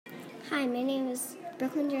Hi, my name is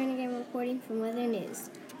Brooklyn Jernigan reporting from Weather News.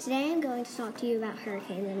 Today I'm going to talk to you about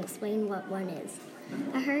hurricanes and explain what one is.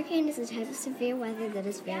 A hurricane is a type of severe weather that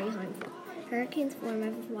is very harmful. Hurricanes form out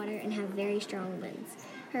of water and have very strong winds.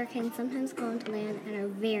 Hurricanes sometimes go onto land and are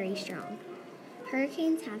very strong.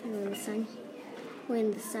 Hurricanes happen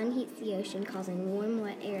when the sun heats the ocean, causing warm,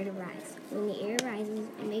 wet air to rise. When the air rises,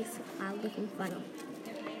 it makes a cloud-looking funnel.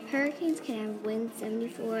 Hurricanes can have winds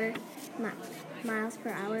 74 miles per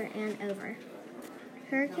hour and over.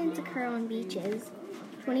 Hurricanes occur on beaches,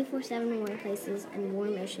 24/7 warm places, and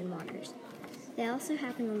warm ocean waters. They also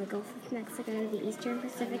happen on the Gulf of Mexico, the Eastern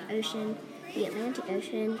Pacific Ocean, the Atlantic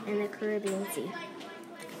Ocean, and the Caribbean Sea.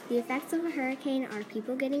 The effects of a hurricane are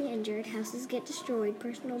people getting injured, houses get destroyed,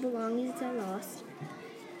 personal belongings are lost.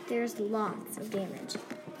 There's lots of damage.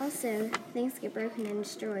 Also, things get broken and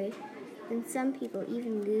destroyed, and some people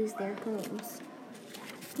even lose their homes.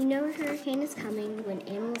 You know a hurricane is coming when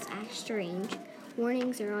animals act strange,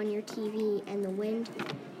 warnings are on your TV, and the wind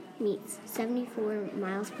meets 74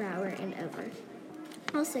 miles per hour and over.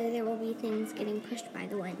 Also, there will be things getting pushed by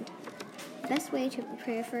the wind. The best way to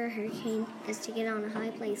prepare for a hurricane is to get on a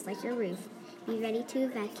high place like your roof, be ready to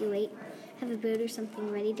evacuate, have a boat or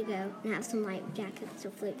something ready to go, and have some life jackets to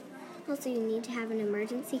float. Also, you need to have an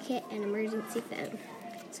emergency kit and emergency phone.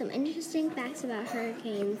 Some interesting facts about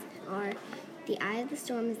hurricanes are the eye of the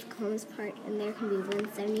storm is the calmest part, and there can be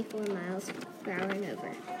winds 74 miles per hour and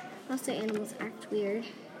over. Also, animals act weird,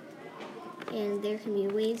 and there can be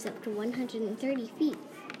waves up to 130 feet.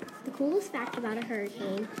 The coolest fact about a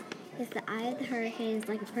hurricane is the eye of the hurricane is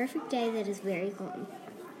like a perfect day that is very calm.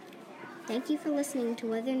 Thank you for listening to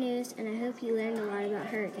Weather News, and I hope you learned a lot about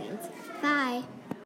hurricanes. Bye!